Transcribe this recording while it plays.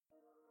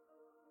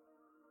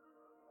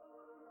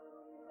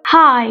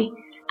Hi,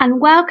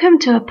 and welcome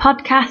to a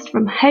podcast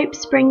from Hope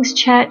Springs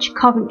Church,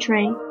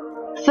 Coventry.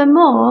 For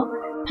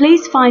more,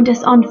 please find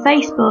us on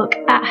Facebook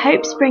at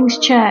Hope Springs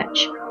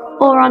Church,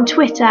 or on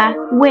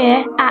Twitter,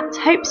 we're at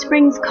Hope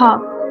Springs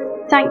Cov.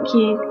 Thank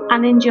you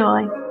and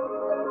enjoy.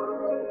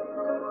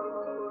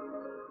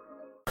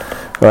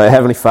 Right,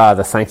 Heavenly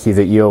Father, thank you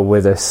that you're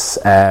with us,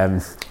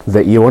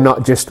 that you are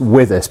not just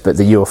with us, but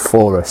that you are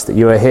for us, that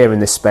you are here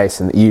in this space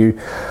and that you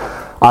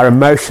are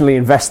emotionally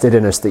invested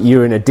in us, that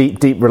you're in a deep,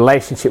 deep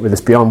relationship with us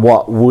beyond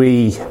what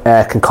we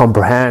can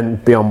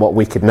comprehend, beyond what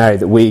we could know,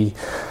 that we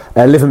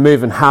live and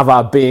move and have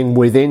our being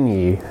within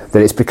you,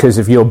 that it's because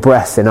of your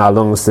breath in our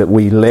lungs that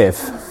we live.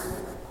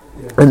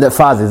 And that,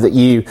 Father, that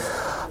you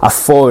are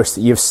for us,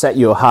 that you've set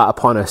your heart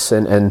upon us,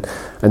 and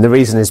the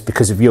reason is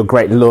because of your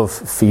great love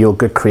for your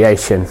good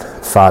creation,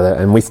 Father.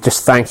 And we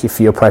just thank you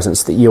for your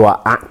presence, that you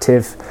are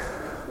active,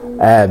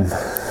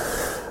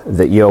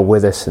 that you're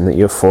with us and that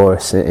you're for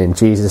us. In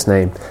Jesus'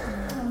 name,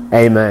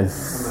 amen.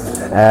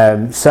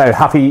 So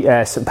happy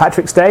St.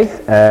 Patrick's Day.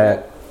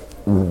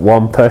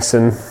 One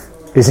person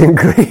is in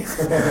grief.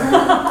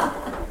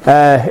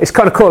 It's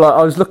kind of cool.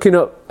 I was looking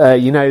up,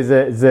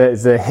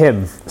 the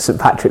hymn, St.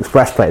 Patrick's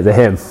breastplate, the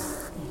hymn.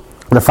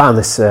 And I found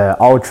this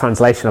old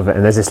translation of it,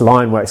 and there's this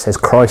line where it says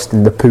Christ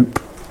in the poop,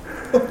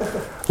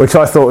 which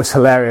I thought was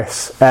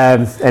hilarious.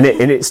 And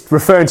it's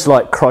referring to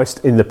like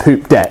Christ in the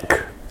poop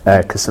deck,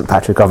 because St.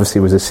 Patrick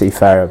obviously was a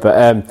seafarer.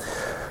 But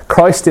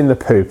Christ in the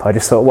poop, I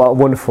just thought, what a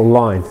wonderful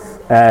line.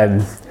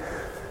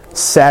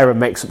 Sarah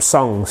makes up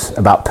songs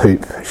about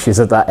poop. She's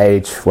at that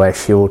age where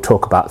she will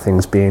talk about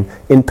things being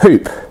in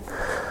poop.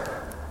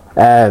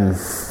 And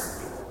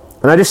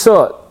I just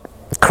thought,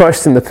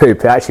 Christ in the poop,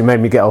 it actually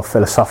made me get all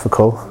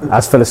philosophical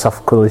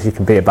as you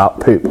can be about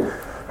poop.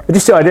 But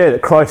just the idea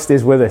that Christ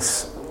is with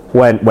us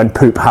when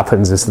poop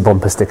happens, as the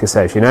bumper sticker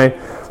says, you know?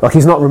 Like,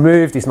 he's not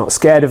removed, he's not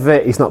scared of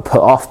it, he's not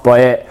put off by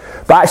it.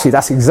 But actually,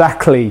 that's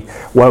exactly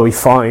where we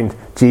find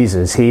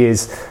Jesus. He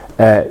is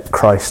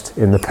Christ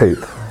in the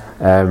poop.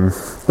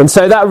 And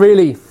so that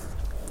really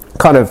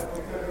kind of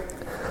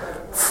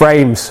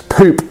frames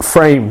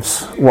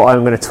what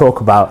I'm going to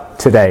talk about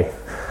today.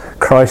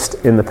 Christ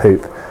in the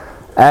poop.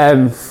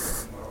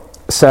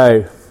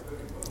 So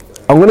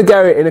I'm going to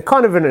go in a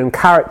kind of an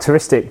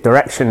uncharacteristic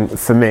direction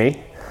for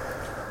me.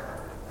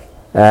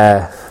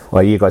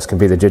 Well, you guys can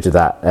be the judge of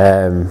that.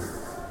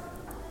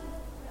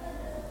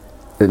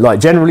 Like,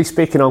 generally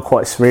speaking, I'm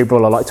quite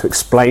cerebral. I like to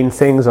explain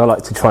things. I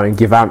like to try and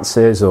give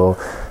answers or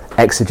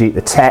exegete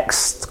the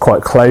text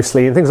quite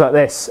closely and things like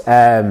this.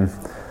 I'm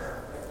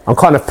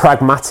kind of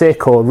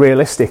pragmatic or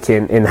realistic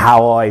in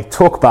how I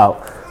talk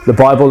about the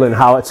Bible and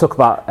how I talk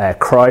about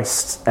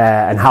Christ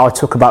and how I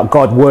talk about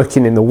God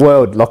working in the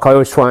world. Like, I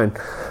always try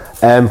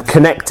and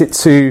connect it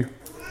to,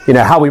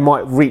 how we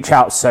might reach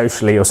out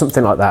socially or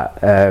something like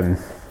that.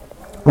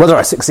 Whether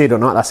I succeed or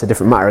not, that's a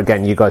different matter.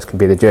 Again, you guys can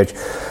be the judge.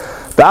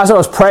 But as I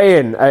was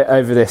praying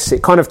over this,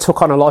 it kind of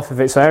took on a life of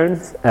its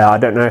own. I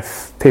don't know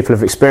if people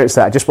have experienced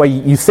that, just where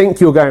you think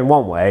you're going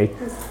one way,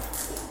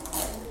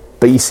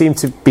 but you seem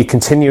to be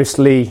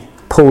continuously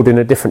pulled in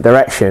a different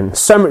direction.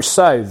 So much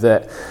so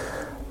that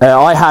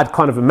I had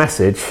kind of a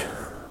message,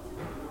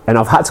 and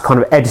I've had to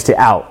kind of edit it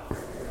out.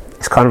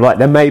 It's kind of like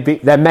there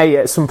may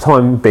at some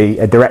time be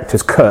a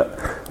director's cut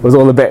with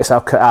all the bits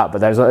I've cut out, but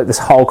there's like this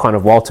whole kind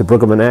of Walter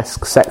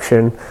Brueggemann-esque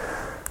section.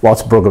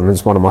 Walter Brueggemann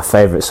is one of my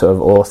favourite sort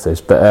of authors,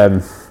 but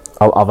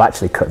I've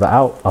actually cut that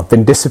out. I've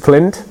been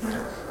disciplined,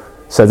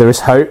 so there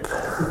is hope.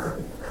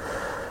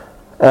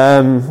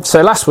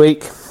 So last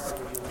week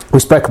we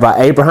spoke about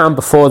Abraham.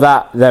 Before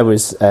that there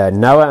was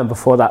Noah, and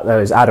before that there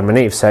was Adam and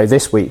Eve. So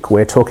this week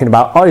we're talking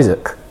about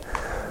Isaac.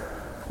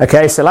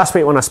 Okay, so last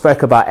week when I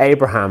spoke about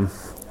Abraham,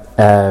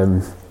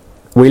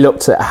 we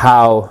looked at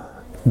how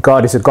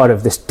God is a God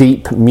of this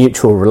deep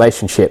mutual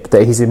relationship,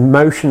 that he's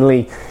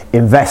emotionally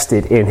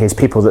invested in his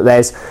people, that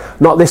there's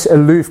not this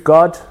aloof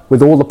God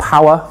with all the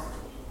power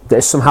that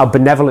is somehow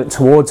benevolent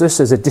towards us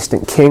as a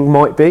distant king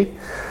might be,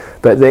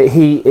 but that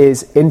he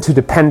is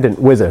interdependent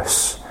with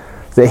us,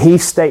 that he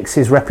stakes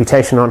his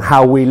reputation on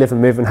how we live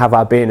and move and have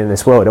our being in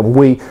this world, and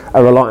we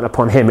are reliant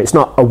upon him. It's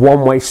not a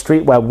one-way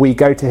street where we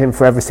go to him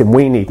for everything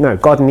we need. No,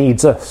 God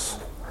needs us.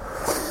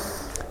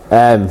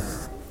 And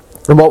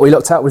what we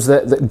looked at was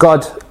that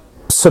God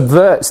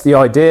subverts the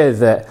idea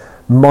that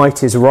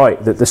might is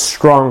right, that the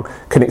strong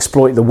can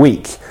exploit the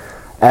weak.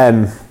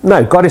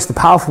 No, God is the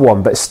powerful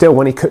one, but still,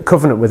 when he cut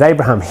covenant with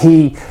Abraham,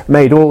 he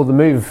made all the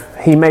move.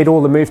 He made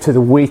all the move to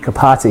the weaker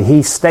party.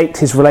 He staked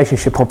his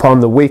relationship upon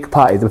the weaker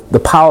party. The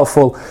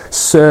powerful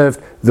served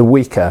the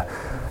weaker.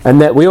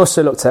 And that we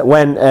also looked at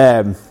when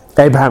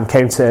Abraham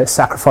came to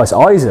sacrifice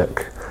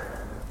Isaac,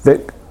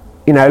 that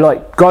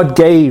God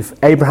gave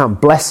Abraham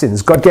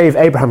blessings. God gave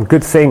Abraham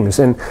good things.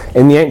 And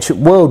in the ancient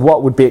world,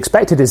 what would be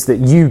expected is that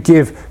you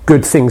give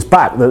good things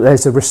back, that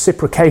there's a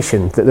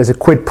reciprocation, that there's a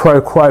quid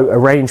pro quo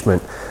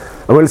arrangement.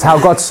 And it's how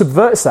God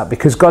subverts that,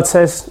 because God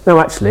says, no,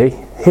 actually,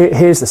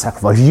 here's the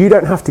sacrifice. You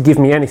don't have to give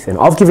me anything.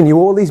 I've given you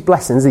all these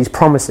blessings, these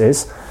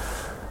promises,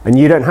 and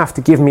you don't have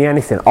to give me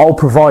anything.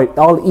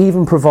 I'll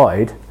even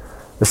provide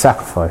the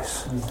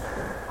sacrifice.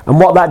 And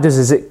what that does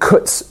is it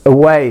cuts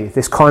away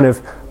this kind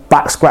of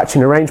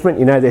back-scratching arrangement,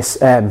 this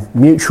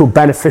mutual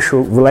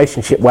beneficial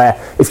relationship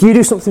where if you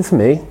do something for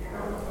me,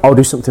 I'll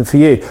do something for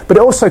you. But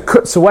it also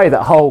cuts away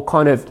that whole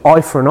kind of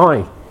eye for an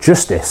eye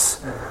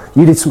justice.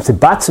 You did something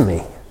bad to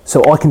me,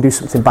 so I can do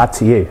something bad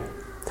to you.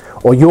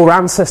 Or your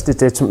ancestors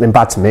did something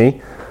bad to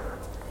me,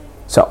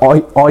 so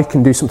I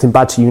can do something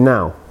bad to you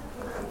now.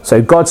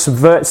 So God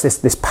subverts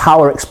this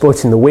power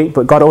exploiting the weak,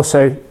 but God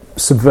also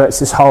subverts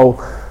this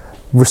whole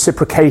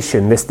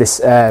reciprocation,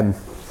 this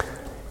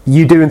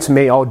you do unto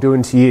me, I'll do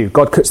unto you.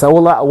 God cuts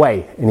all that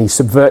away and he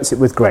subverts it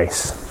with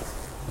grace.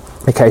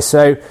 Okay,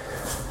 so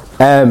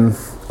and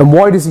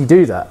why does he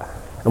do that?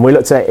 And we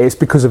looked at it, it's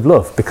because of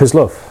love, because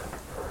love.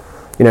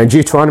 In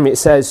Deuteronomy it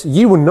says,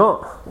 you were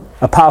not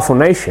a powerful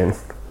nation.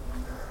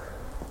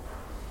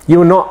 You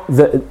were not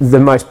the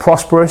most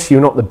prosperous, you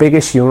were not the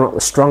biggest, you were not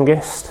the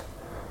strongest.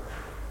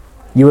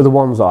 You were the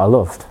ones that I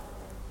loved.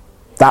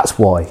 That's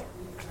why.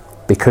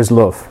 Because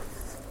love.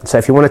 So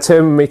if you want to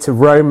turn with me to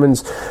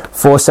Romans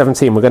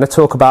 4:17, we're going to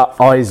talk about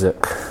Isaac.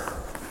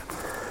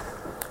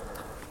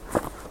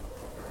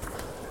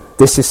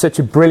 This is such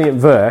a brilliant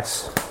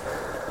verse,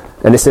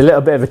 and it's a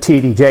little bit of a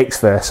T.D. Jakes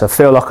verse. I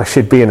feel like I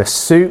should be in a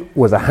suit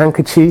with a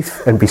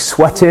handkerchief and be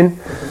sweating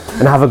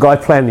and have a guy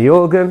playing the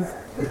organ,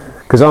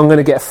 because I'm going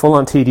to get full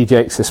on T.D.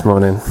 Jakes this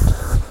morning.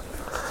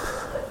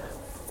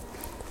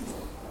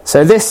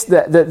 So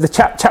the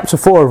chapter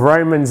 4 of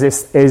Romans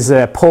is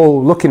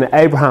Paul looking at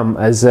Abraham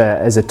as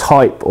a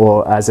type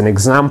or as an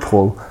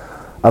example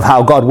of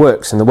how God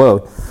works in the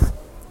world.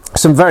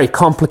 Some very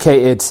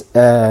complicated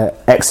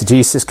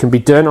exegesis can be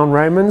done on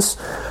Romans,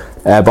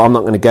 but I'm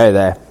not going to go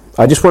there.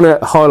 I just want to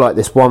highlight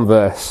this one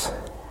verse,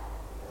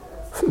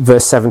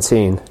 verse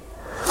 17.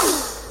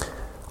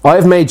 I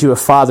have made you a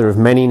father of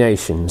many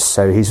nations,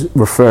 so he's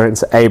referring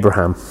to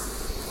Abraham.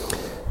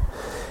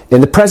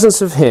 In the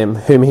presence of him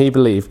whom he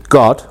believed,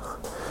 God,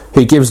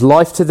 who gives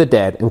life to the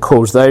dead and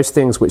calls those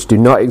things which do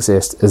not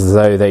exist as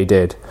though they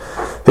did,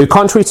 who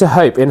contrary to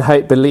hope in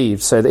hope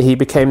believed, so that he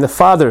became the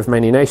father of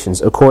many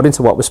nations, according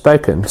to what was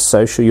spoken,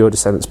 so shall your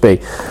descendants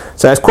be.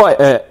 So it's quite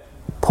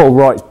Paul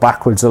writes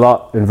backwards a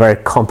lot in very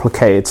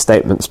complicated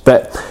statements,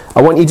 but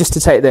I want you just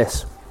to take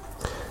this.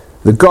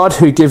 The God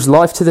who gives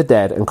life to the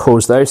dead and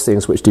calls those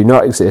things which do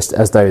not exist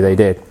as though they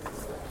did.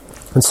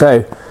 And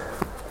so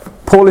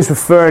Paul is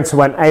referring to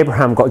when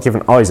Abraham got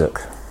given Isaac.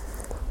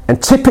 And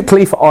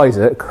typically for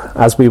Isaac,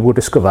 as we will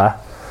discover,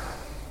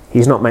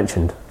 he's not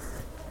mentioned.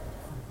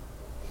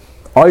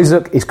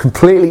 Isaac is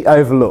completely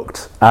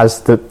overlooked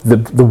as the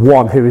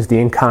one who is the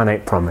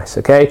incarnate promise,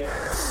 okay?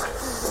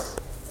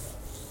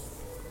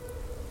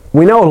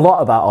 We know a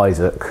lot about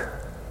Isaac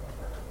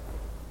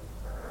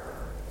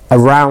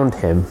around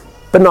him,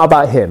 but not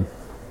about him.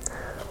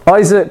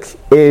 Isaac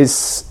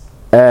is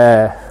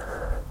kind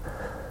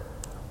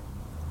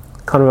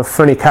of a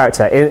funny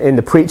character in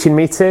the preaching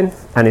meeting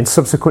and in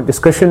subsequent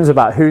discussions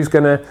about who's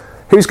gonna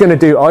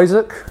do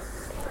Isaac.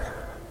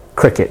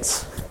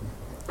 Crickets,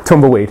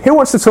 tumbleweed. Who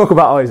wants to talk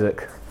about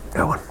Isaac?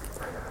 No one.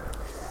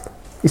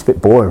 He's a bit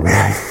boring,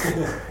 really.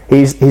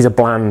 he's a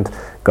bland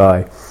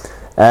guy.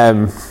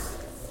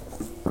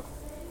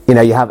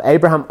 You have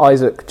Abraham,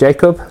 Isaac,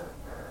 Jacob.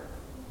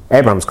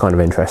 Abraham's kind of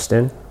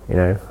interesting.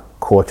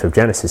 Quarter of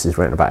Genesis is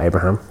written about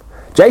Abraham.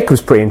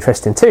 Jacob's pretty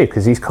interesting too,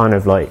 because he's kind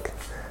of like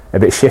a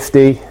bit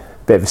shifty,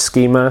 a bit of a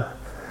schemer,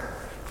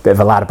 a bit of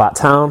a lad about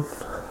town.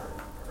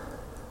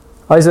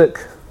 Isaac,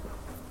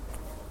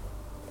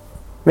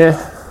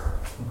 yeah.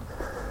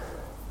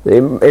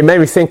 It made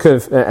me think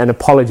of, and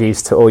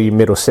apologies to all you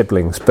middle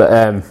siblings,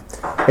 but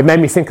it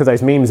made me think of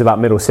those memes about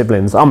middle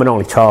siblings. I'm an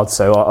only child,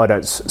 so I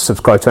don't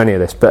subscribe to any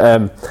of this,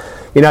 but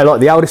like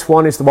the eldest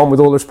one is the one with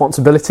all the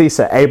responsibility.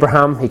 So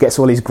Abraham, he gets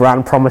all these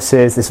grand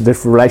promises,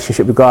 this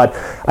relationship with God.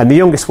 And the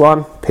youngest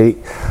one, Pete,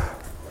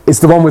 is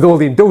the one with all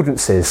the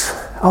indulgences.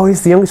 Oh,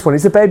 he's the youngest one.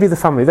 He's the baby of the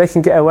family. They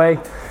can get away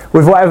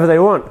with whatever they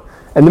want.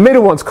 And the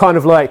middle one's kind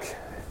of like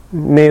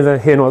neither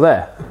here nor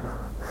there.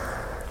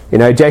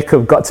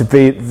 Jacob got to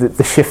be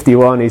the shifty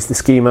one. He's the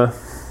schemer.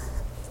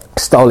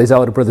 Stole his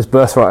older brother's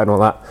birthright and all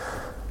that.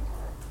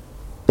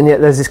 And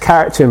yet there's this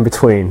character in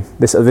between,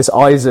 this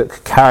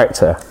Isaac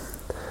character.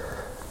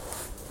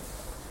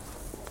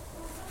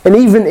 And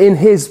even in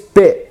his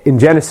bit in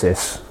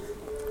Genesis,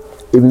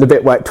 even the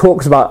bit where it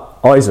talks about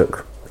Isaac,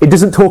 it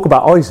doesn't talk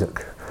about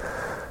Isaac.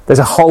 There's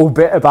a whole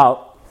bit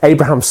about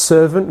Abraham's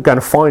servant going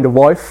to find a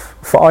wife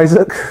for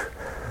Isaac.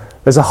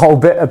 There's a whole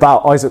bit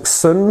about Isaac's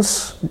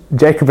sons,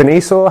 Jacob and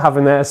Esau,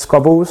 having their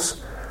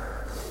squabbles.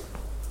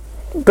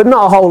 But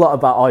not a whole lot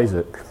about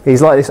Isaac.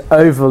 He's like this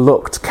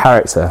overlooked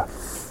character.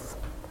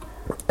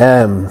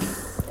 So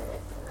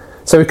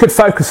we could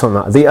focus on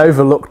that, the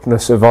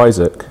overlookedness of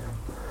Isaac.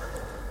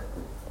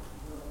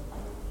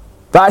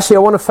 But actually I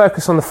want to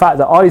focus on the fact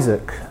that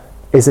Isaac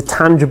is a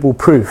tangible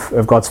proof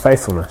of God's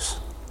faithfulness.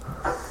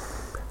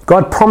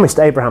 God promised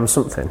Abraham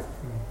something.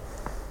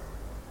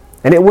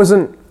 And it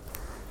wasn't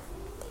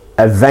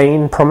a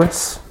vain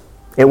promise.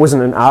 It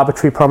wasn't an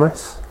arbitrary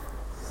promise.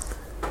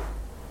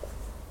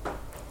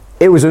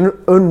 It was an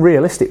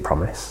unrealistic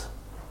promise,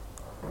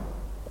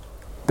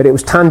 but it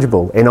was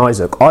tangible in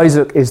Isaac.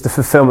 Isaac is the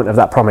fulfillment of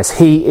that promise.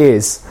 He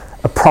is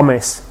a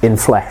promise in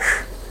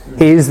flesh.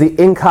 He is the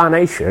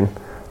incarnation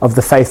of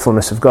the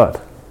faithfulness of God.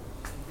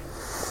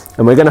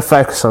 And we're going to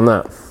focus on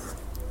that.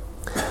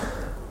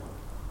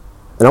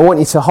 And I want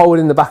you to hold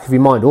in the back of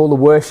your mind all the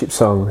worship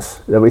songs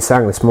that we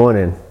sang this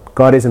morning.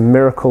 God is a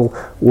miracle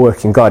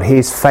working God. He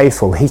is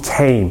faithful. He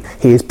came.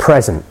 He is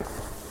present.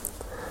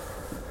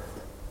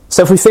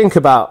 So if we think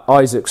about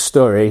Isaac's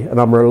story, and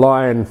I'm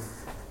relying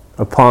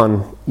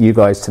upon you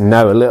guys to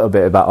know a little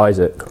bit about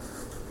Isaac,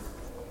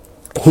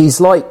 he's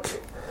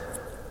like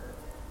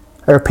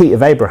a repeat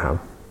of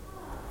Abraham.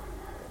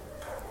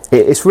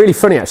 It's really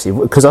funny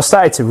actually, because I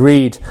started to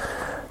read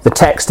the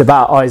text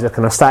about Isaac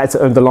and I started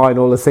to underline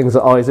all the things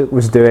that Isaac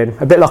was doing,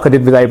 a bit like I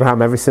did with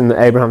Abraham, everything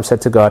that Abraham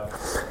said to God.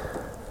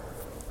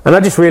 And I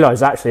just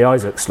realised actually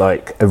Isaac's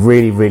like a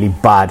really, really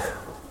bad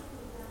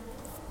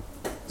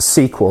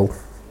sequel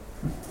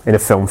in a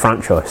film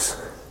franchise.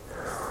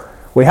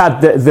 We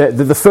had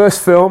the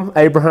first film,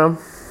 Abraham,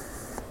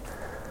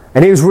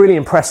 and he was really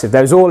impressive.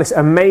 There was all this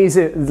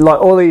amazing,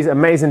 like all these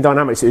amazing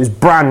dynamics. It was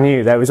brand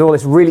new. There was all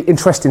this really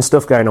interesting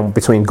stuff going on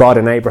between God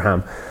and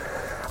Abraham.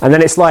 And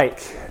then it's like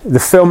the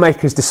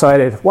filmmakers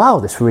decided, wow,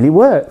 this really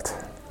worked.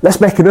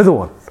 Let's make another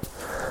one.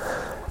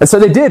 And so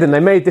they did, and they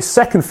made this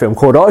second film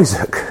called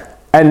Isaac.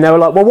 And they were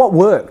like, well, what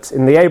worked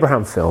in the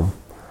Abraham film?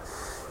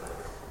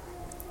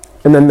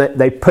 And then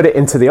they put it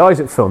into the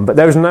Isaac film, but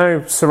there was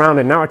no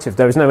surrounding narrative,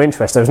 there was no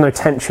interest, there was no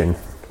tension.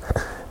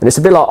 And it's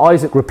a bit like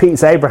Isaac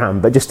repeats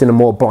Abraham, but just in a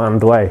more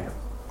bland way.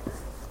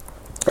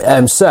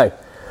 So,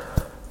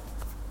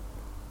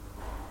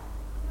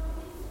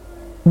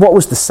 what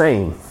was the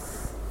same?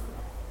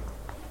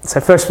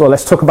 So first of all,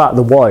 let's talk about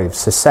the wives.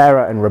 So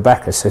Sarah and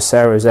Rebecca. So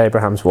Sarah is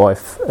Abraham's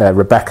wife,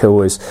 Rebecca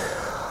was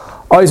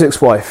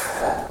Isaac's wife.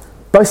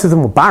 Both of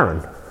them were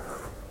barren.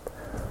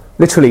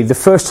 Literally, the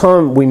first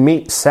time we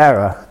meet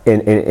Sarah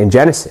in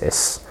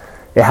Genesis,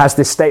 it has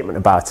this statement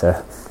about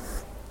her.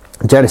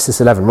 Genesis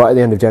 11, right at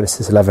the end of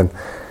Genesis 11.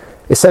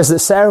 It says that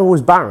Sarah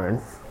was barren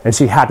and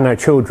she had no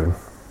children.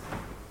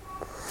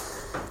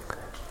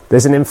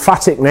 There's an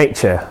emphatic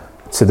nature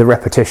to the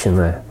repetition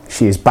there.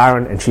 She is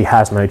barren and she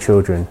has no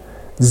children.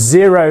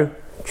 Zero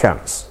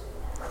chance.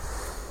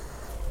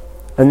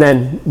 And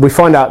then we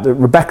find out that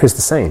Rebecca's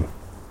the same.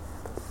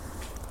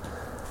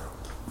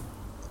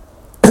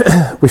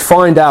 We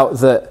find out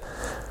that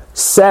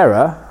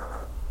Sarah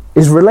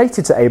is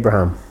related to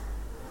Abraham.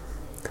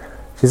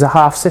 She's a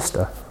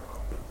half-sister.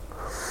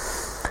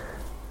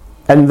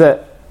 And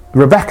that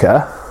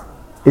Rebecca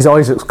is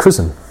Isaac's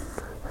cousin.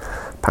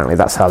 Apparently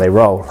that's how they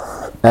roll.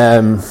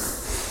 But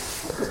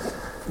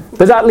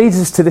that leads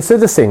us to this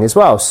other thing as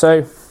well.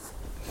 So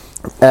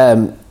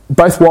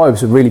both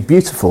wives were really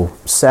beautiful.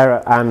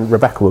 Sarah and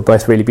Rebecca were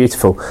both really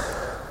beautiful.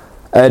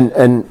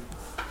 And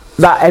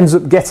that ends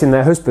up getting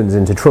their husbands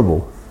into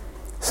trouble.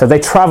 So they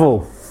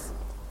travel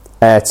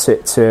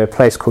to a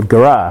place called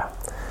Gerar,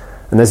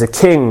 and there's a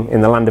king in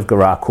the land of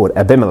Gerar called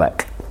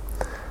Abimelech.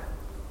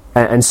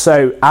 And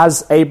so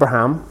as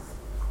Abraham,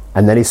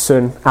 and then his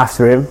son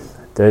after him,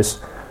 they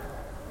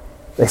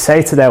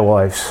say to their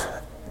wives,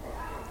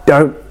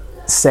 don't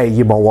say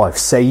you're my wife,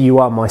 say you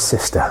are my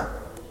sister.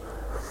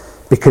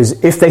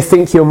 Because if they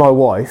think you're my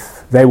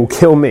wife, they will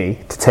kill me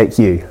to take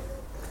you.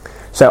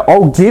 So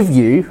I'll give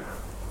you,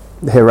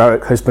 the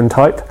heroic husband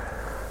type,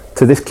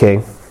 to this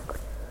king.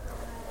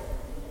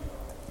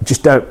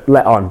 Just don't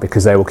let on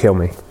because they will kill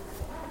me.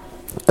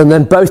 And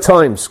then both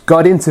times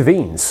God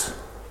intervenes.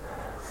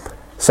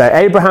 So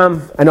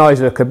Abraham and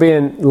Isaac are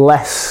being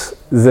less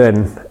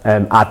than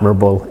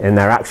admirable in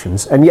their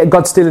actions, and yet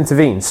God still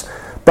intervenes.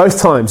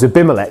 Both times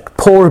Abimelech,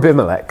 poor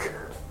Abimelech,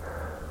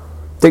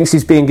 thinks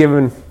he's being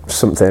given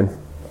something,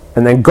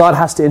 and then God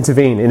has to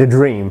intervene in a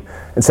dream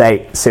and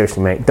say,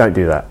 seriously mate, don't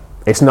do that.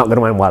 It's not going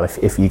to end well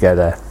if you go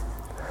there.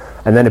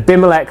 And then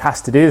Abimelech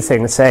has to do the thing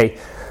and say,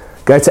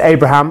 go to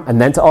Abraham and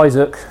then to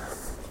Isaac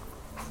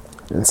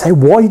and say,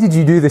 why did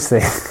you do this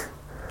thing?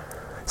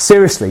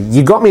 Seriously,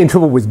 you got me in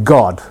trouble with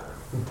God.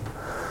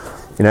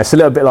 You know, it's a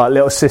little bit like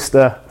little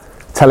sister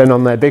telling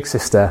on their big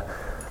sister,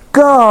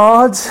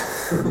 God!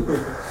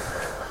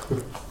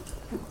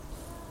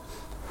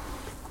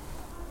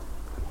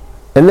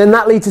 And then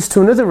that leads us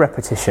to another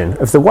repetition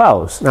of the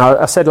wells. Now,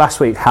 I said last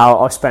week how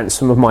I spent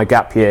some of my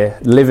gap year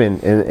living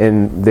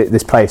in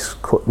this place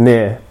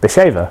near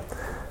Beersheba.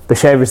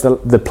 Beersheba is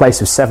the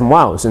place of 7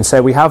 wells, and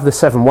so we have the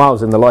 7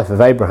 wells in the life of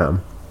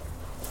Abraham.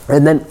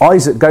 And then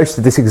Isaac goes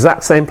to this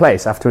exact same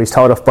place after he's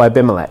told off by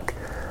Abimelech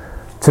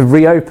to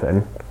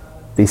reopen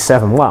these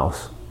 7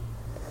 wells.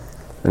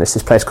 And it's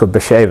this place called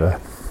Beersheba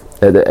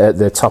at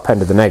the top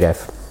end of the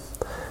Negev.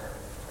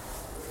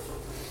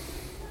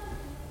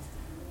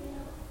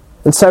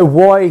 And so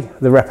why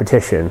the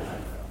repetition?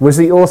 Was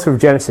the author of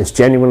Genesis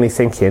genuinely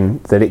thinking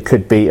that it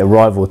could be a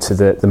rival to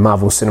the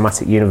Marvel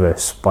Cinematic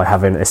Universe by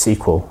having a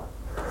sequel?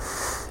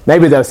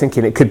 Maybe they were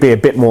thinking it could be a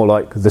bit more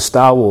like the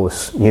Star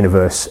Wars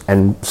universe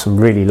and some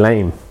really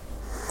lame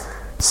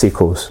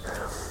sequels.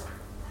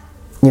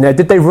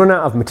 Did they run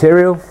out of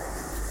material?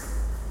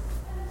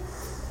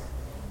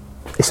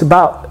 It's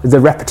about the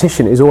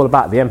repetition, is all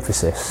about the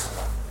emphasis.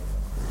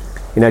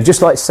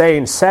 Just like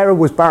saying Sarah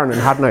was barren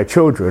and had no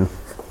children.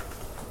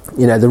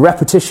 The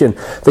repetition,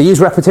 they use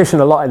repetition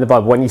a lot in the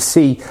Bible. When you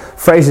see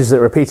phrases that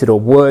are repeated, or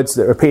words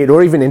that are repeated,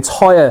 or even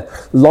entire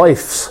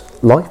lives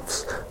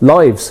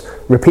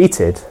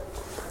repeated,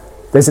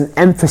 there's an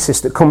emphasis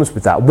that comes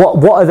with that.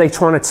 What are they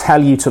trying to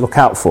tell you to look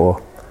out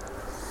for?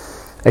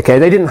 Okay,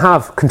 they didn't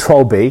have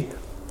Control B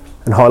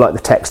and highlight the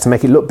text to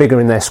make it look bigger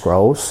in their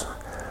scrolls.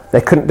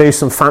 They couldn't do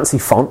some fancy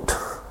font.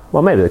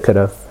 Well, maybe they could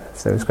have,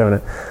 if they was going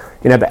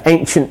to. But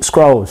ancient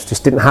scrolls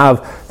just didn't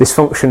have this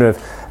function of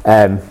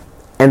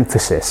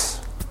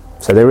emphasis.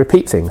 So they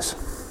repeat things.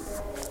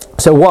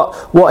 So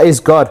what is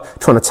God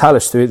trying to tell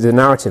us through the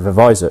narrative of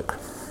Isaac?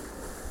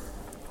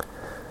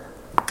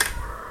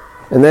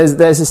 And there's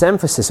this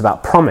emphasis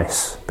about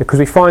promise, because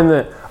we find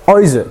that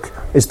Isaac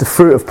is the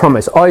fruit of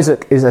promise.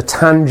 Isaac is a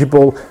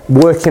tangible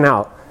working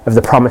out of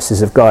the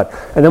promises of God.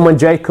 And then when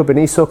Jacob and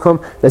Esau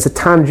come, there's a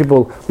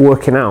tangible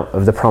working out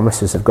of the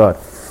promises of God.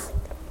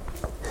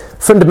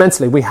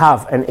 Fundamentally, we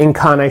have an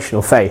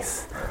incarnational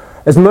faith.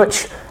 As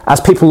much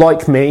as people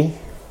like me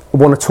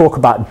want to talk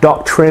about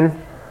doctrine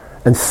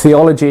and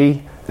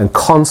theology and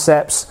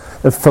concepts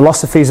and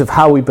philosophies of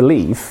how we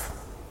believe,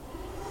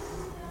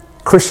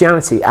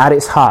 Christianity at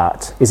its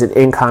heart is an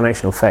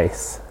incarnational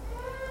faith.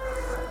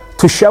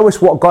 To show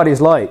us what God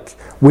is like,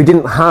 we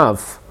didn't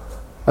have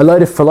a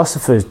load of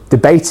philosophers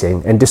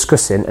debating and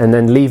discussing and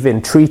then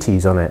leaving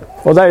treatises on it.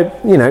 Although,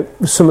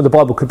 some of the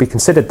Bible could be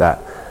considered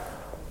that.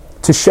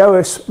 To show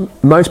us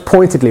most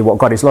pointedly what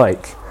God is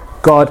like,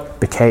 God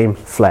became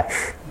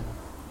flesh.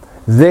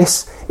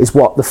 This is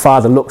what the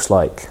Father looks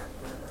like.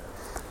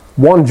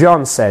 1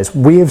 John says,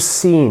 we have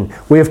seen,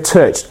 we have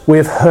touched, we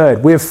have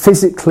heard, we have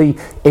physically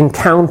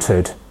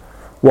encountered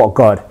what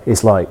God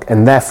is like,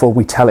 and therefore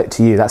we tell it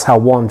to you. That's how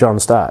 1 John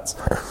starts.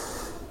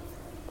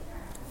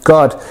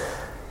 God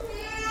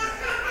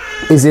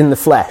is in the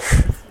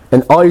flesh,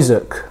 and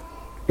Isaac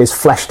is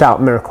fleshed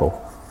out miracle.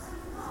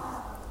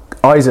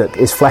 Isaac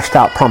is fleshed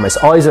out promise.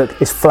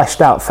 Isaac is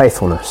fleshed out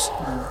faithfulness.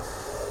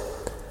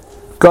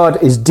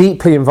 God is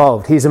deeply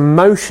involved. He's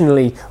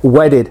emotionally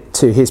wedded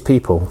to his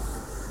people.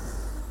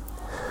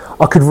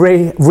 I could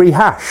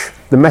rehash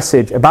the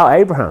message about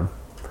Abraham,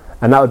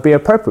 and that would be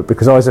appropriate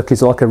because Isaac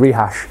is like a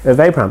rehash of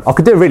Abraham. I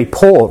could do a really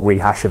poor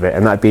rehash of it,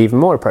 and that'd be even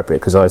more appropriate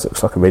because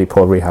Isaac's like a really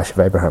poor rehash of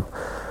Abraham.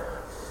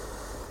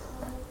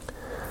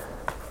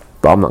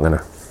 But I'm not going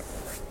to.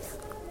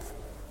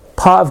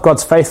 Part of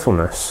God's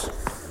faithfulness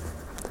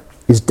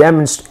is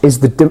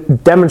the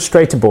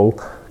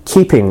demonstrable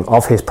keeping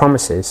of his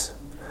promises.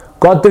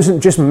 God doesn't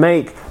just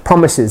make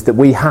promises that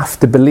we have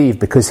to believe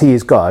because he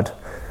is God.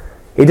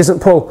 He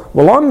doesn't pull,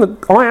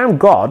 I am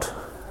God.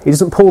 He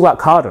doesn't pull that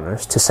card on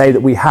us to say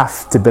that we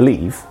have to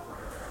believe.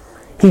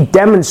 He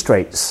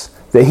demonstrates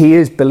that he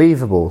is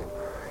believable.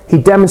 He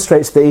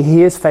demonstrates that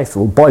he is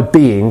faithful by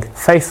being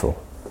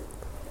faithful.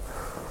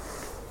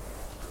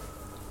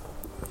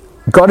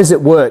 God is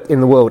at work in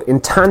the world in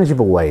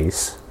tangible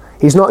ways.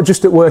 He's not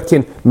just at work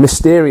in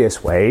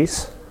mysterious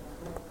ways.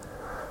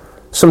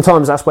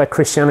 Sometimes that's where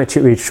Christianity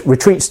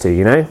retreats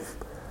to,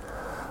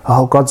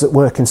 Oh, God's at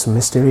work in some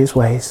mysterious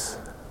ways.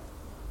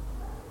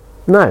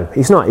 No,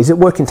 he's not. He's at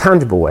work in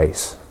tangible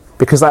ways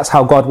because that's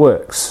how God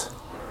works.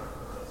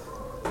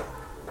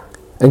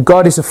 And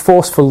God is a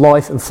force for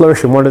life and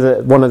flourishing. One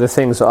of the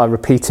things that I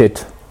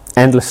repeated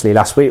endlessly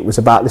last week was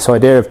about this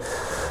idea of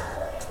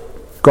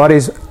God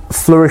is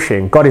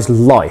flourishing, God is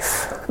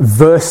life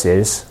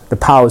versus the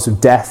powers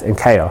of death and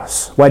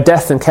chaos. Where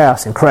death and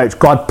chaos encroach,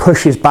 God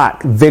pushes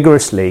back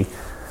vigorously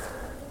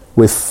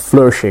with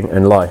flourishing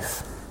and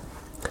life.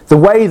 The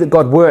way that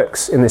God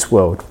works in this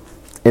world,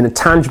 in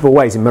tangible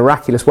ways, in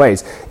miraculous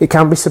ways, it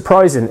can be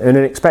surprising and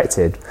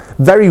unexpected.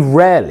 Very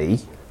rarely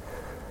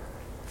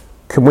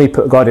can we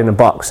put God in a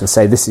box and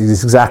say this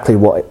is exactly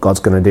what God's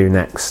going to do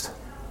next.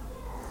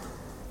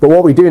 But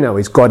what we do know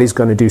is God is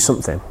going to do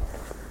something.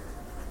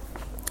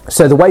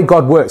 So the way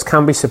God works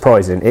can be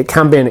surprising, it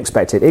can be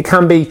unexpected, it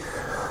can be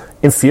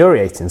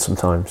infuriating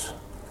sometimes.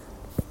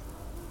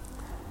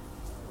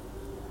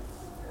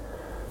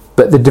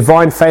 But the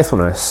divine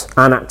faithfulness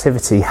and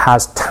activity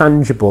has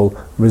tangible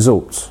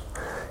results.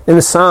 In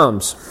the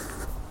Psalms,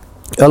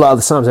 a lot of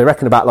the Psalms, they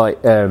reckon about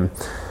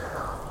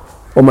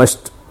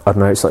almost,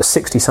 it's like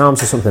 60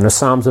 Psalms or something, are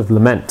Psalms of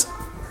lament.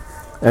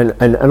 And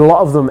a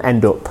lot of them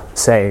end up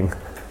saying,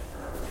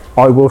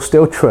 I will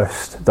still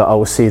trust that I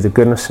will see the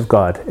goodness of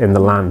God in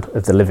the land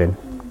of the living.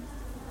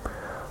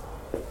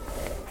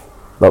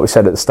 Like we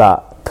said at the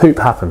start, poop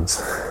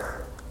happens.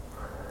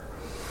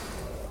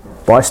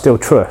 But I still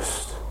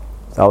trust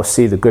that I will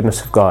see the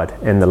goodness of God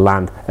in the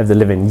land of the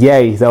living.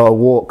 Yea, though I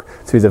walk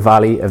through the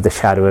valley of the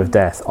shadow of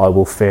death, I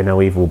will fear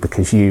no evil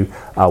because you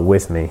are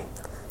with me.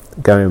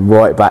 Going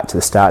right back to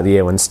the start of the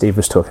year when Steve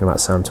was talking about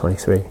Psalm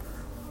 23.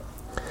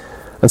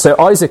 And so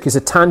Isaac is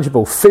a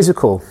tangible,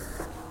 physical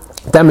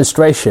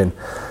demonstration,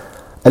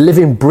 a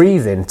living,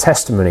 breathing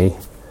testimony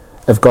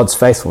of God's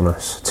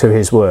faithfulness to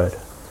his word.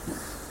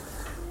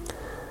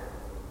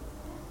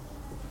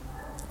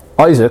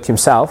 Isaac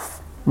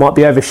himself might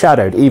be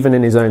overshadowed even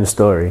in his own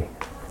story.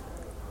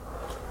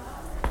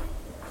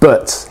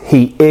 But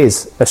he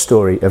is a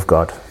story of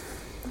God.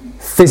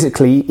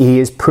 Physically, he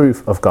is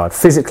proof of God.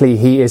 Physically,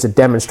 he is a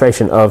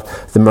demonstration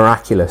of the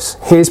miraculous.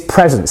 His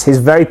presence, his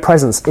very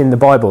presence in the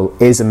Bible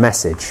is a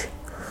message.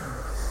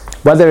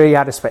 Whether he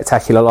had a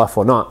spectacular life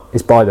or not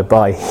is by the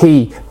by.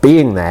 He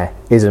being there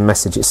is a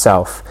message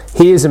itself.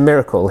 He is a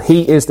miracle.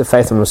 He is the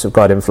faithfulness of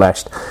God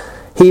enfleshed.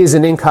 He is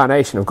an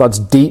incarnation of God's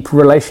deep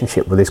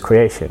relationship with his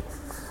creation.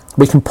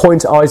 We can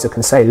point to Isaac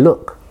and say,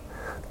 look,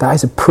 that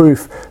is a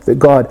proof that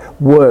God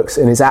works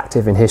and is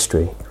active in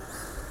history.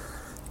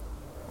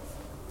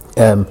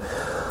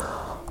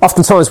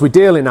 Oftentimes we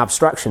deal in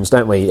abstractions,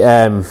 don't we?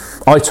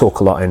 I talk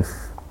a lot in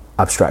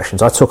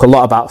abstractions. I talk a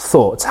lot about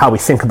thoughts, how we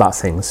think about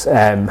things,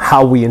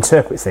 how we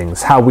interpret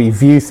things, how we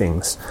view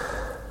things.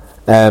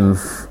 And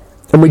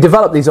we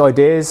develop these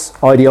ideas,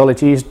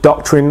 ideologies,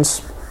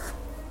 doctrines.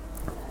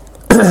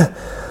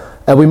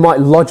 And we might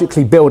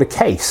logically build a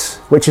case,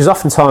 which is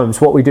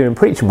oftentimes what we do in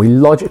preaching. We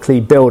logically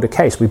build a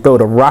case. We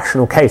build a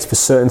rational case for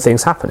certain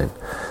things happening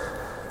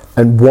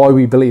and why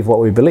we believe what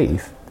we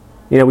believe.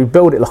 You know, we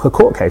build it like a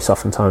court case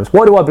oftentimes.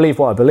 Why do I believe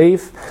what I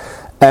believe?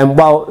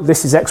 Well,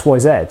 this is X, Y,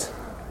 Z.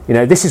 You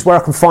know, this is where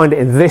I can find it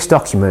in this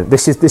document.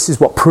 This is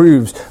what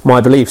proves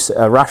my beliefs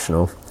are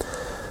rational.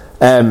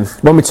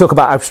 When we talk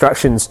about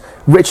abstractions,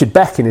 Richard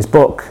Beck in his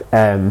book,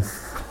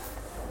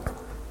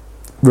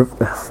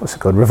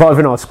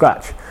 Reviving Our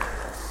Scratch,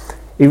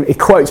 he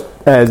quotes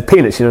the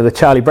Peanuts, you know, the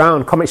Charlie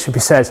Brown comic strip. He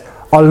says,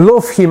 I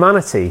love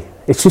humanity.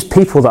 It's just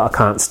people that I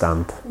can't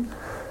stand.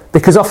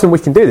 Because often we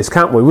can do this,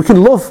 can't we? We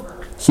can love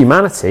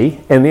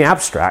humanity in the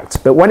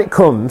abstract, but when it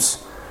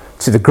comes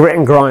to the grit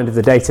and grind of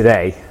the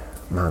day-to-day,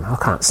 man, I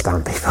can't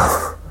stand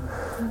people.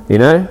 You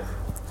know?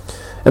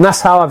 And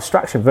that's how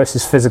abstraction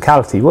versus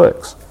physicality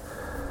works.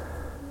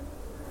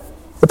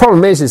 The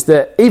problem is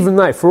that even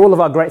though, for all of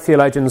our great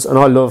theologians, and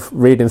I love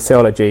reading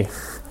theology,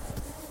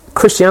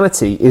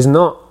 Christianity is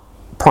not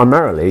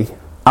primarily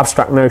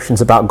abstract notions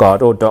about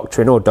God or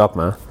doctrine or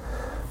dogma,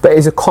 but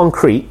is a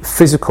concrete,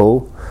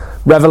 physical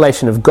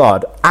revelation of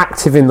God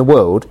active in the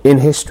world, in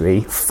history,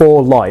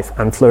 for life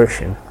and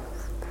flourishing.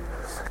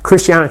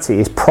 Christianity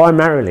is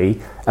primarily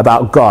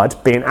about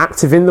God being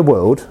active in the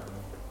world,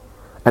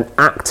 an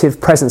active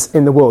presence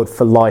in the world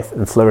for life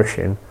and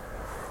flourishing.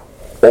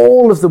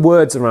 All of the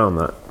words around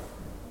that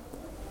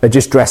are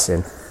just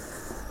dressing.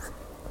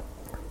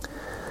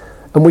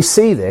 And we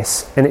see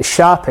this in its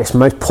sharpest,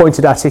 most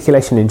pointed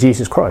articulation in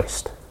Jesus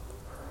Christ.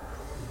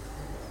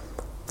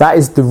 That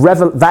is the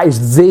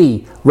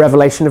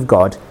revelation of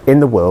God in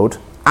the world,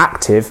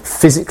 active,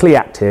 physically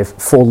active,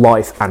 for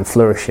life and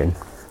flourishing.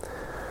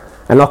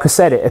 And like I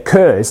said, it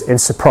occurs in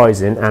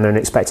surprising and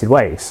unexpected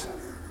ways.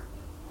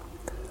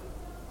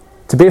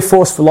 To be a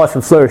force for life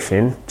and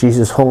flourishing,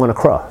 Jesus hung on a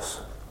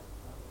cross.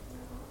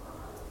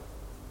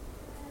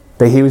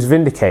 But he was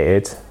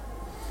vindicated,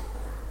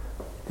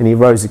 and he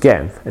rose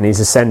again, and he's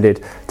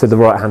ascended to the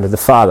right hand of the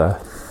Father.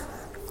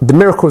 The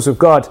miracles of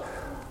God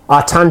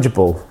are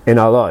tangible in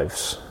our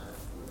lives.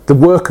 The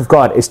work of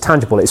God is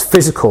tangible, it's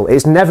physical,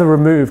 it's never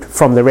removed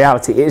from the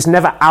reality, it is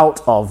never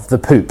out of the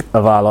poop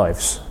of our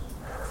lives.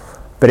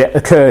 But it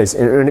occurs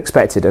in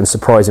unexpected and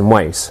surprising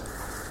ways.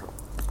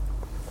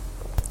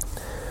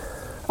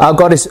 Our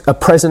God is a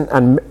present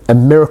and a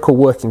miracle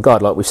working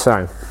God, like we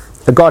sang.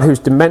 A God who's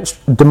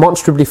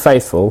demonstrably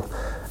faithful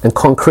and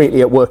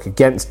concretely at work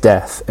against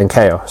death and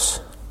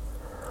chaos.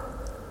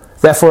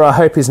 Therefore, our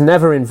hope is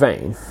never in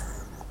vain,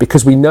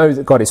 because we know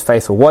that God is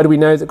faithful. Why do we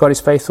know that God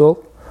is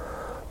faithful?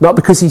 Not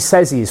because he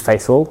says he is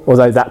faithful,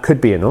 although that could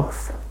be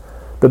enough,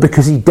 but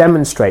because he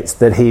demonstrates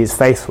that he is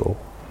faithful.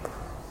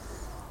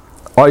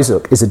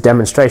 Isaac is a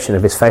demonstration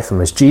of his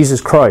faithfulness. Jesus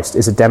Christ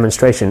is a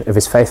demonstration of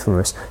his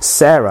faithfulness.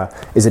 Sarah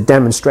is a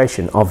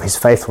demonstration of his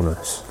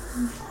faithfulness.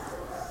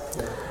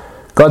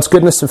 God's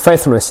goodness and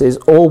faithfulness is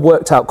all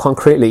worked out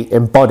concretely,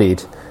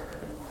 embodied,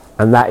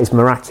 and that is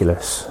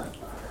miraculous.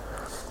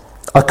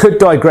 I could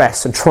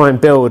digress and try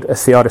and build a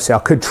theodicy. I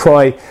could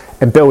try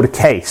and build a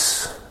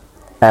case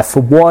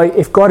for why,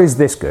 if God is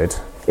this good,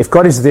 if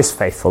God is this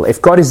faithful,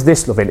 if God is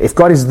this loving, if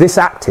God is this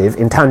active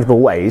in tangible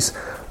ways,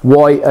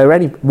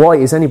 why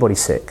is anybody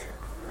sick?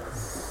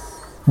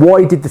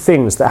 Why did the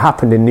things that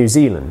happened in New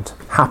Zealand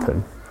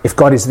happen if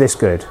God is this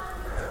good?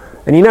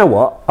 And you know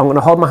what? I'm going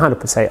to hold my hand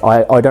up and say,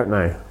 I don't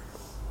know.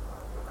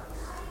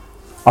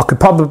 I could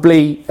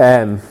probably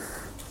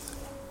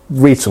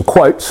read some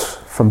quotes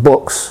from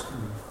books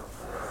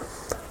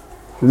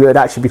that would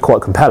actually be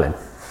quite compelling.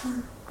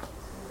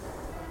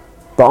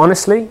 But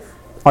honestly,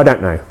 I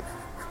don't know.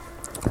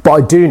 But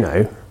I do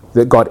know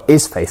that God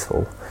is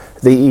faithful,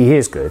 that he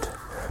is good,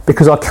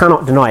 because I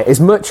cannot deny it, as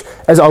much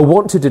as I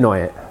want to deny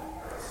it.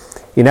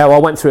 You know, I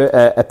went through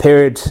a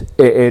period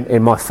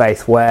in my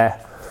faith where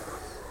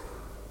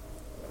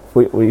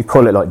we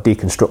call it like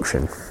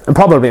deconstruction. And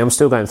probably I'm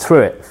still going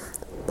through it.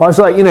 But I was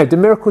like, you know, did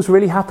miracles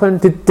really happen?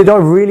 Did I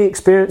really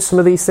experience some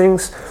of these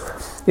things?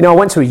 You know, I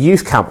went to a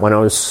youth camp when I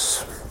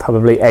was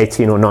probably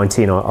 18 or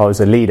 19. I was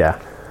a leader.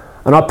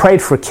 And I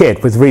prayed for a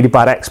kid with really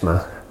bad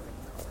eczema.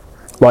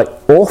 Like,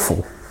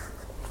 awful.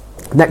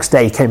 Next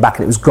day he came back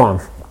and it was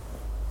gone.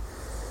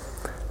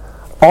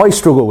 I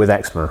struggle with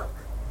eczema.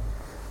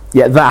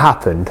 Yet that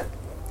happened.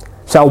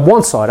 So on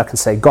one side I can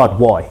say, God,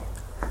 why?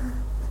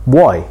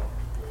 Why?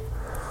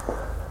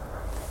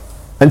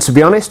 And to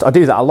be honest, I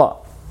do that a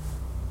lot.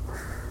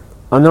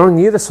 And then on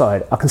the other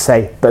side, I can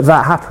say, but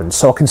that happened,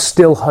 so I can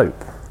still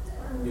hope.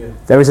 Yeah.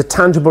 There is a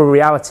tangible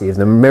reality of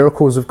the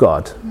miracles of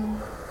God,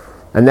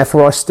 and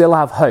therefore I still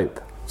have hope.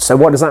 So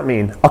what does that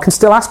mean? I can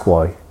still ask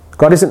why.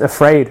 God isn't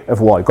afraid of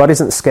why. God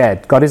isn't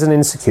scared. God isn't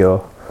insecure.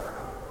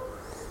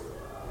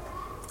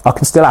 I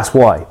can still ask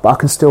why, but I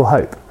can still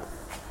hope.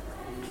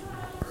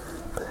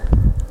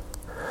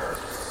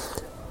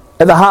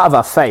 At the heart of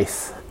our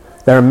faith,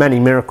 there are many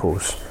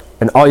miracles,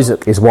 and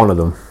Isaac is one of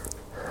them.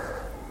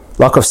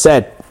 Like I've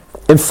said,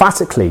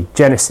 emphatically,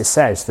 Genesis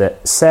says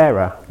that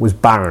Sarah was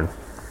barren,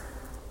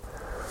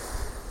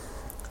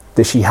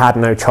 that she had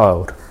no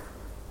child.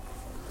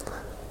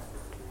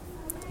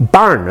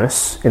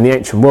 Barrenness in the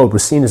ancient world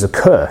was seen as a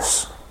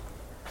curse.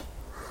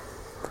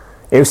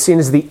 It was seen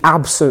as the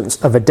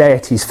absence of a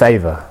deity's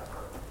favour.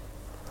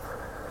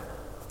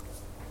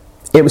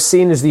 It was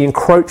seen as the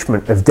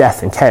encroachment of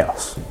death and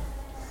chaos,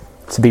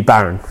 to be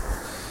barren.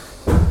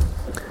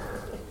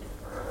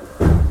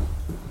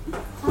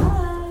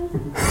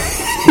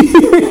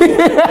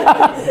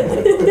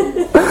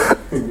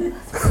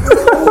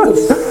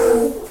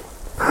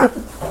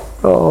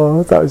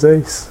 Oh, that was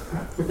ace.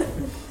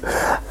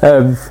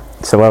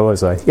 So where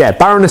was I? Yeah,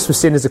 barrenness was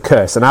seen as a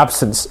curse, an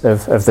absence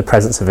of the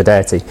presence of a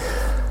deity.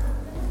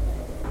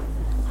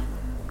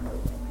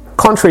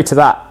 Contrary to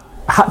that,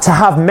 to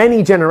have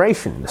many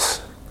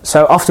generations.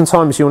 So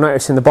oftentimes you'll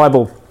notice in the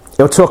Bible,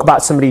 it'll talk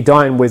about somebody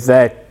dying with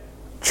their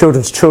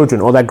children's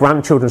children or their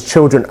grandchildren's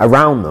children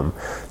around them.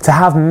 To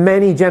have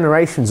many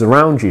generations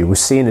around you was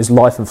seen as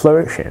life and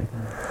flourishing.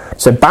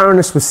 So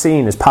barrenness was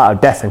seen as part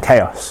of death and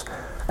chaos.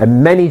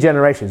 And many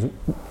generations,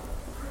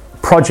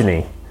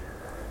 progeny,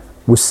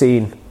 was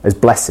seen as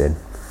blessing.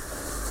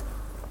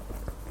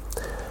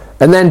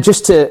 And then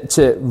just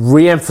to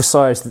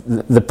re-emphasise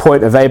the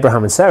point of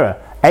Abraham and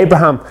Sarah,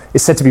 Abraham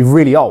is said to be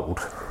really old.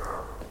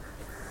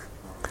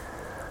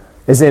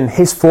 As in,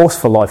 his force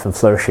for life and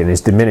flourishing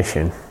is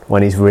diminishing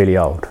when he's really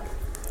old.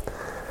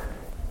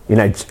 You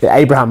know,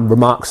 Abraham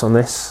remarks on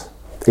this.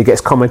 It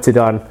gets commented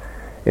on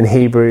in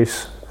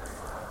Hebrews.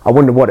 I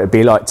wonder what it'd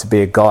be like to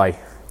be a guy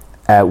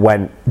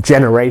when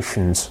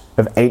generations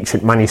of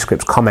ancient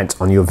manuscripts comment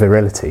on your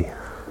virility.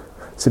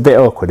 It's a bit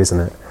awkward, isn't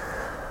it?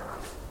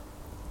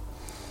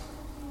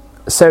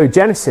 So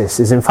Genesis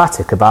is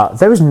emphatic about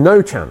there is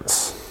no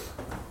chance.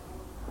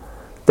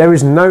 There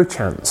is no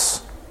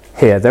chance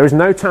here. There is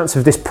no chance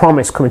of this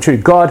promise coming true.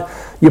 God,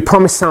 your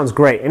promise sounds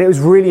great, and it was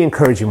really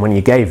encouraging when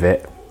you gave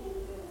it.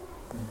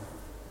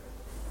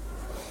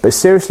 But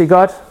seriously,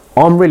 God,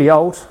 I'm really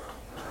old.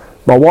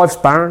 My wife's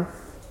barren.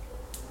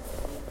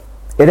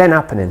 It ain't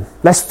happening.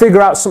 Let's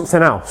figure out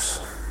something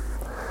else.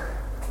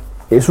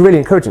 It's really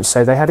encouraging.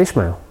 So they had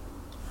Ishmael.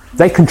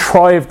 They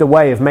contrived a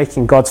way of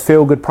making God's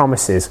feel-good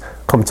promises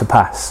come to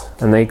pass,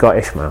 and they got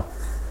Ishmael.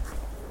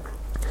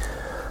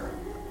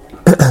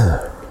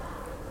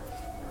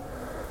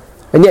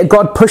 And yet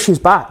God pushes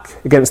back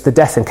against the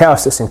death and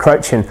chaos that's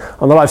encroaching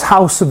on the lives.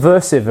 How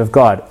subversive of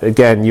God.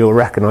 Again, you'll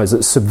recognise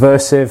that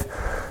subversive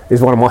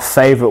is one of my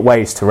favourite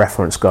ways to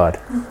reference God.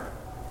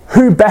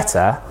 Who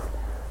better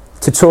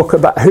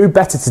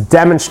to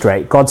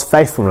demonstrate God's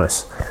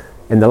faithfulness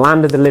in the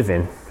land of the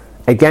living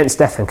against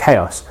death and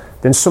chaos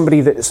than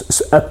somebody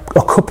that's a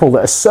couple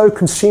that are so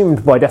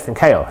consumed by death and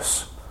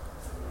chaos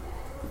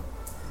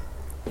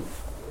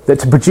that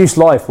to produce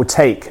life would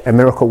take a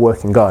miracle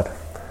working God.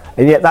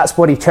 And yet that's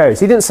what he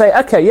chose. He didn't say,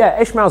 okay, yeah,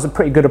 Ishmael's a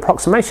pretty good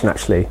approximation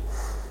actually.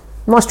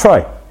 Nice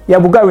try. Yeah,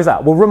 we'll go with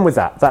that. We'll run with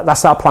that.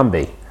 That's our plan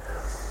B.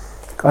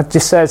 God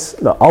just says,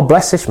 look, I'll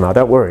bless Ishmael,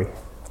 don't worry.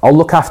 I'll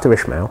look after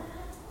Ishmael.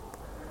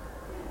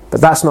 But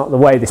that's not the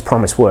way this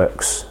promise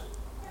works.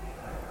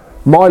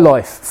 My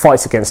life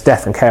fights against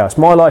death and chaos.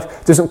 My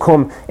life doesn't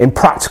come in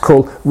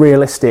practical,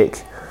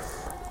 realistic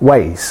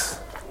ways.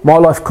 My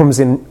life comes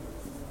in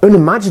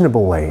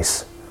unimaginable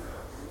ways.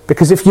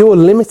 Because if you're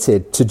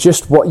limited to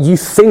just what you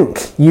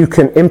think you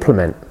can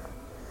implement,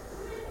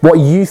 what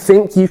you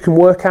think you can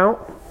work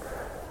out,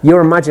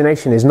 your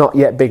imagination is not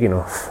yet big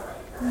enough.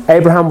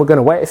 Abraham, we're going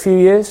to wait a few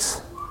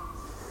years,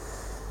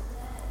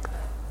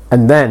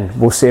 and then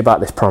we'll see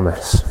about this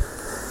promise.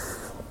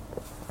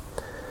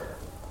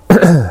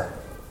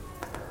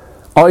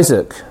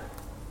 Isaac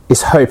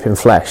is hope in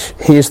flesh.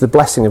 He is the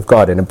blessing of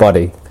God in a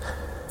body.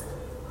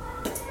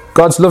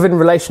 God's loving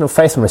relational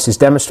faithfulness is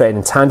demonstrated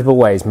in tangible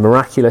ways,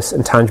 miraculous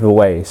and tangible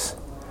ways.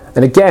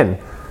 And again,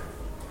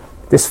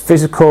 this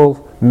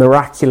physical,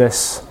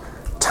 miraculous,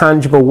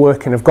 tangible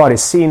working of God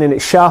is seen in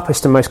its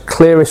sharpest and most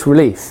clearest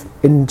relief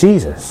in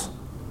Jesus.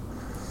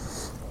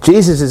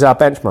 Jesus is our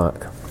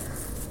benchmark.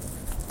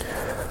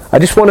 I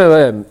just want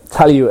to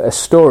tell you a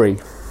story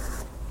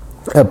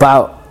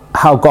about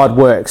how God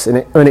works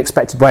in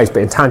unexpected ways,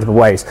 but in tangible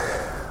ways.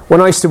 When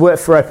I used to work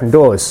for Open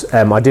Doors,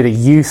 I did a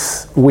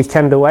youth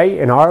weekend away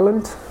in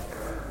Ireland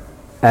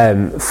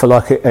for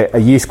like a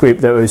youth group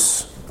that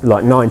was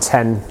like 9,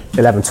 10,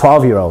 11,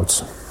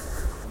 12-year-olds.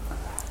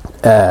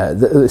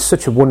 It was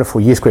such a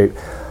wonderful youth group.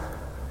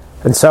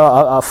 And so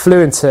I flew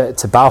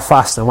into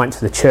Belfast and I went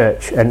to the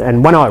church.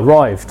 And when I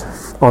arrived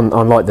on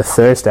like the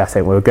Thursday, I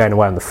think we were going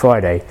away on the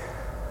Friday,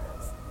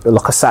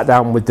 like I sat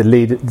down with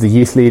the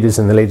youth leaders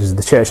and the leaders of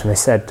the church, and they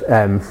said,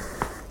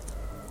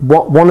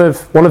 one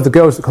of the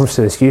girls that comes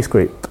to this youth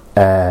group,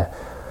 her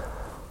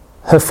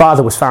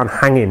father was found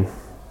hanging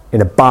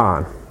in a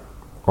barn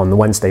on the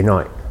Wednesday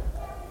night.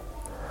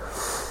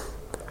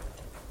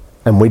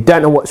 And we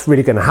don't know what's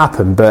really going to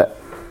happen, but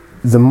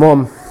the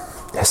mum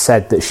has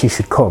said that she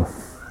should come.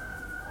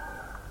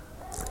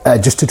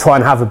 Just to try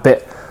and have a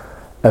bit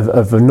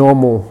of a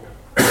normal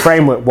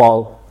framework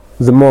while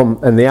the mum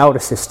and the elder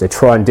sister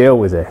try and deal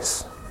with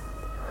this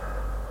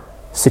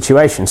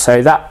situation.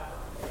 So that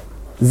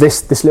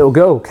this little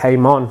girl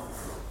came on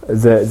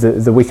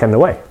the weekend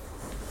away.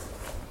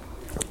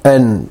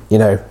 And, you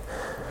know,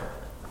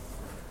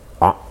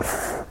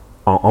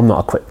 I'm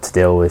not equipped to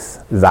deal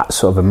with that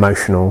sort of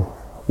emotional...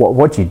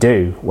 What do you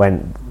do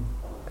when...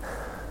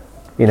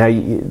 You know,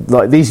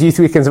 like these youth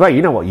weekends away,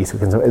 you know what youth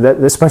weekends are,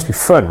 they're supposed to be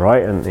fun,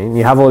 right? And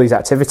you have all these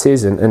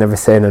activities and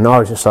everything, and I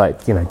was just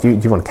like, you know, do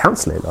you want to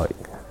cancel it? Like,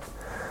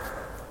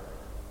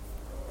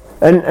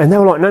 and they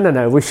were like,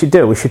 no, we should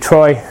do it. We should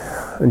try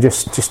and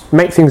just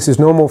make things as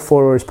normal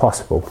for her as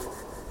possible.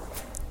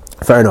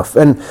 Fair enough.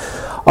 And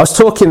I was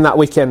talking that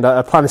weekend,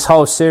 I planned this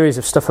whole series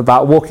of stuff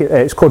about walking,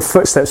 it's called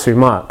Footsteps Through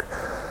Mark.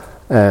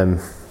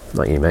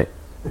 Not you, mate.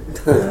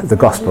 The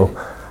gospel.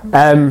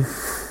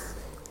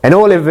 And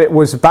all of it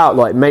was about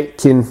like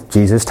making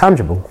Jesus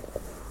tangible.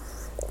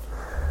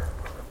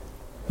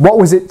 What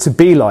was it to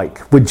be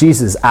like with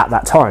Jesus at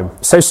that time?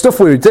 So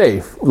stuff we would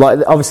do, like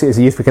obviously as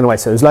a youth weekend away,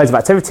 so there's loads of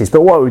activities,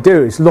 but what we would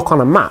do is look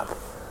on a map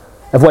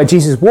of where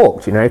Jesus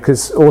walked, you know,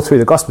 because all through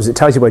the Gospels it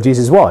tells you where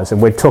Jesus was,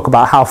 and we'd talk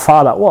about how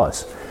far that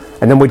was.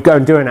 And then we'd go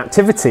and do an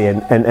activity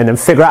and then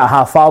figure out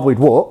how far we'd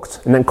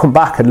walked, and then come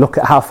back and look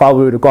at how far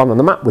we would have gone on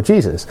the map with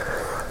Jesus.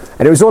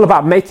 And it was all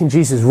about making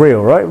Jesus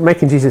real, right?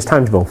 Making Jesus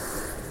tangible.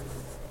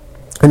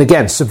 And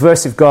again,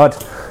 subversive God,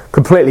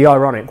 completely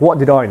ironic. What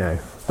did I know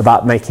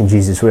about making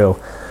Jesus real?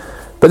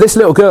 But this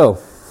little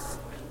girl,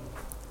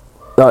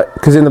 like,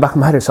 because in the back of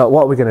my head it's like,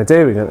 what are we going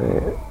to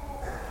do?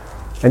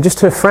 And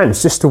just her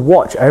friends, just to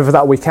watch over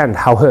that weekend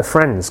how her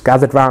friends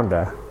gathered round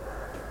her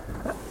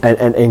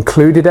and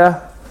included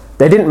her.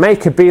 They didn't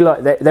make her be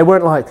like, they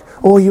weren't like,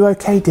 oh, are you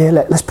okay, dear?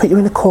 Let's put you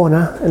in the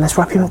corner and let's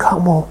wrap you in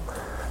cotton wool.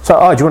 So,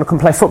 oh, do you want to come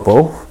play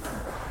football?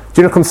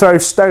 Do you want to come throw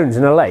stones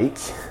in a lake?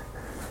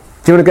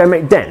 Do you want to go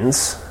make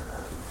dents?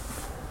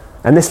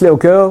 And this little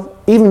girl,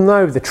 even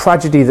though the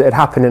tragedy that had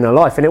happened in her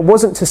life, and it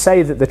wasn't to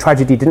say that the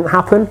tragedy didn't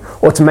happen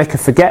or to make her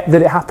forget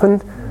that it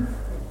happened,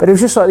 but it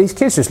was just like these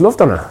kids just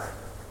loved on her.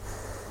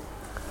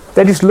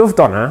 They just loved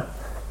on her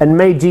and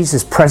made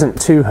Jesus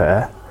present to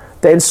her,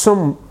 that in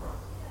some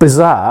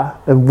bizarre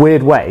and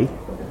weird way,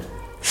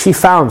 she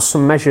found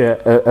some measure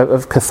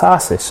of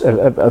catharsis,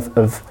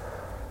 of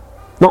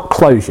not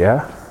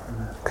closure,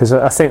 because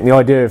I think the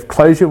idea of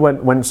closure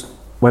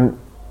when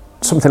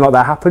something like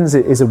that happens,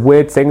 it is a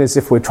weird thing, as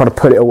if we're trying to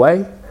put it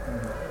away.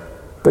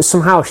 But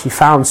somehow she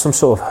found some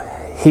sort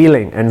of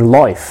healing and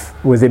life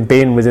within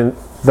being within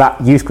that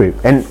youth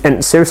group.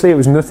 And seriously, it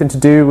was nothing to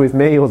do with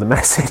me or the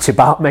message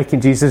about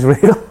making Jesus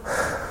real.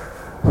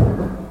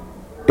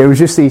 It was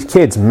just these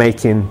kids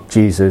making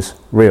Jesus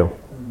real.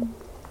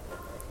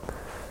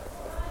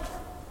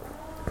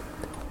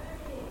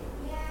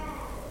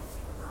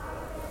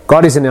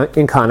 God is an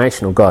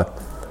incarnational God.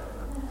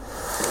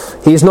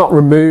 He is not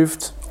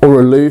removed or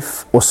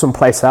aloof or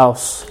someplace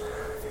else.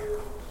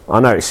 I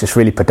know it's just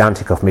really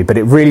pedantic of me, but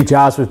it really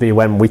jars with me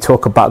when we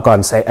talk about God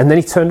and say, and then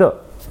he turned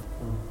up.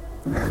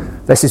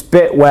 There's this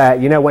bit where,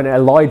 you know, when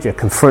Elijah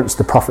confronts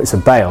the prophets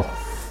of Baal,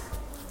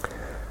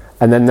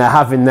 and then they're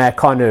having their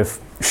kind of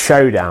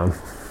showdown,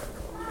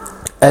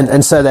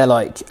 and so they're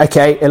like,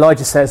 okay,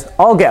 Elijah says,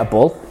 I'll get a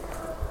bull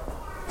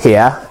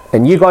here,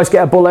 and you guys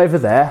get a bull over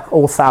there,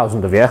 all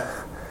 1,000 of you,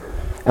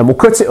 and we'll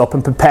cut it up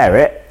and prepare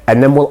it,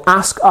 and then we'll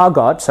ask our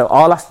God, so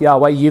I'll ask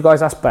Yahweh, you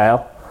guys ask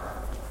Baal,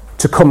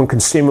 to come and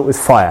consume it with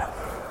fire.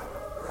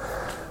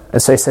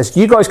 And so he says,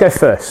 you guys go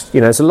first.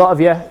 You know, there's a lot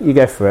of you, you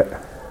go for it.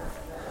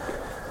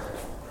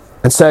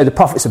 And so the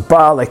prophets of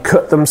Baal, they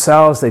cut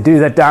themselves, they do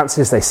their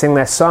dances, they sing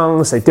their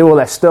songs, they do all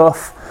their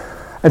stuff.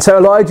 And so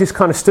Elijah just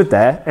kind of stood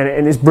there,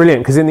 and it's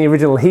brilliant, because in the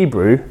original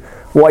Hebrew,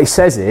 what he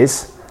says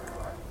is,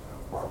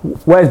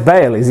 where's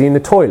Baal? Is he in the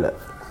toilet?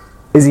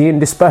 Is he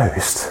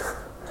indisposed?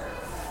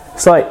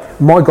 It's like,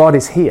 my God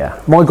is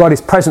here. My God is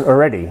present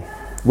already.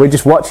 We're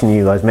just watching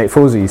you guys make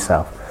fools of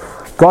yourself.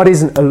 God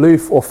isn't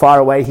aloof or far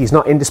away. He's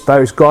not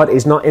indisposed. God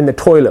is not in the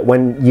toilet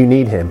when you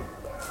need him.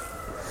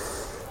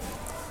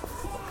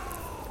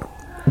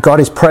 God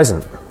is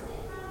present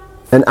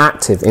and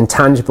active in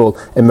tangible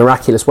and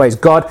miraculous ways.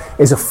 God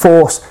is a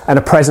force and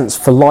a presence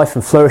for life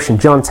and flourish. In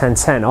John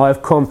 10:10, I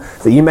have come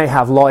that you may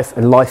have life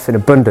and life in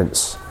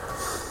abundance.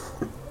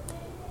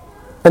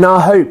 And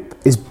our hope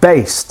is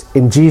based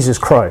in Jesus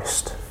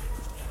Christ,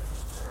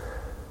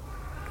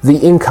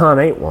 the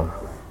incarnate one,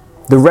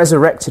 the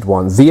resurrected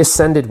one, the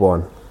ascended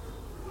one.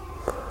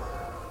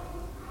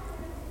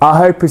 Our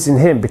hope is in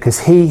him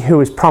because he who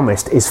is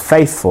promised is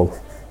faithful.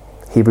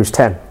 Hebrews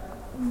 10.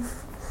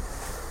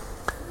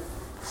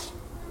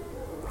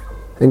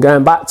 And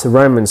going back to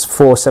Romans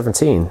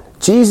 4:17,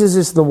 Jesus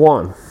is the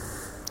one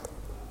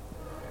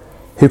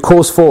who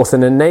calls forth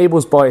and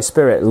enables by his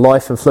Spirit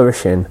life and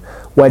flourishing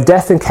where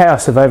death and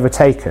chaos have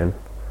overtaken.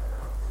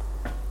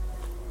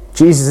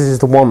 Jesus is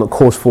the one that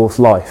calls forth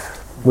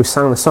life. We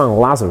sang the song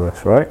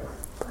Lazarus, right?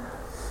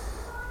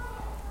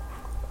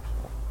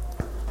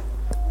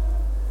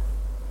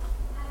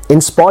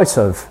 In spite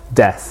of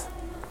death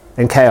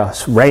and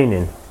chaos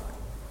reigning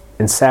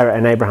in Sarah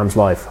and Abraham's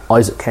life,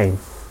 Isaac came.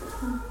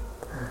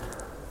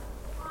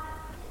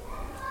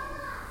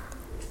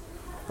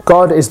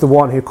 God is the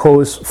one who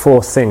calls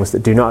forth things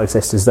that do not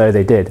exist as though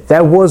they did.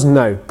 There was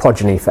no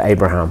progeny for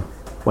Abraham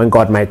when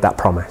God made that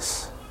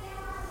promise.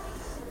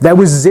 There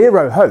was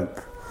zero hope.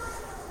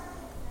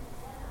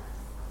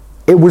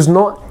 It was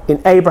not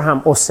in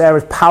Abraham or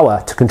Sarah's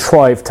power to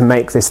contrive to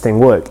make this thing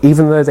work,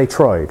 even though they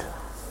tried.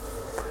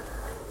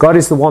 God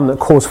is the one that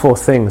calls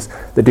forth things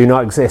that do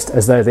not exist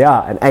as though they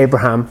are. And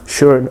Abraham,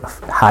 sure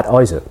enough, had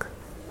Isaac.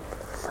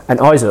 And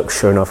Isaac,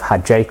 sure enough,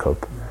 had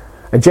Jacob.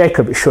 And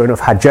Jacob, sure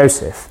enough, had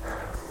Joseph.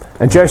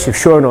 And Joseph,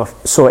 sure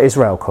enough, saw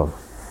Israel come.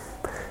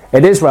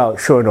 And Israel,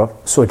 sure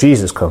enough, saw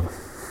Jesus come.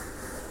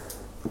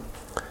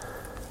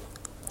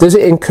 Does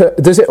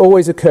it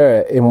always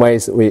occur in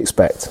ways that we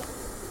expect?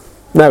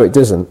 No, it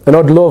doesn't. And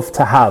I'd love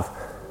to have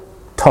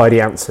tidy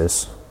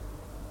answers.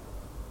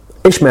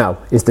 Ishmael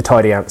is the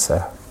tidy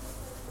answer.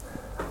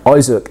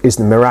 Isaac is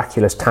the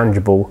miraculous,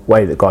 tangible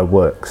way that God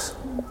works.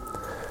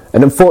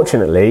 And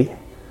unfortunately,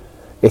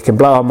 it can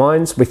blow our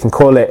minds. We can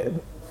call it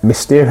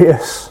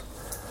mysterious.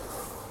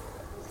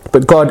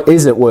 But God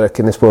is at work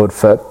in this world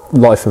for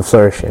life and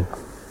flourishing.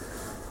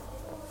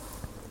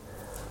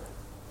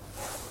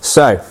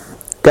 So,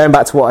 going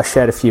back to what I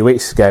shared a few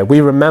weeks ago,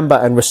 we remember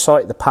and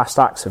recite the past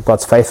acts of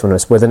God's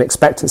faithfulness with an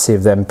expectancy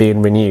of them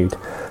being renewed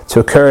to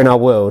occur in our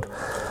world,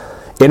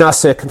 in our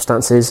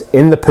circumstances,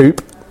 in the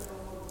poop,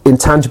 in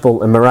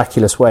tangible and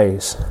miraculous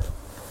ways.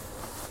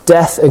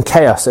 Death and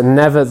chaos are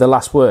never the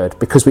last word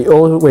because we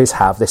always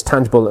have this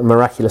tangible and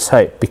miraculous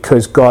hope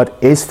because God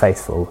is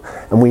faithful,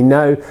 and we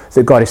know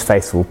that God is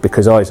faithful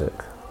because Isaac,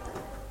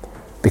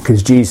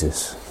 because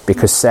Jesus,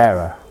 because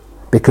Sarah,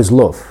 because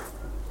love.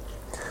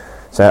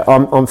 So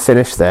I'm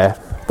finished there,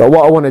 but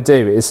what I want to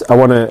do is I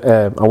want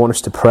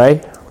us to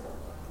pray.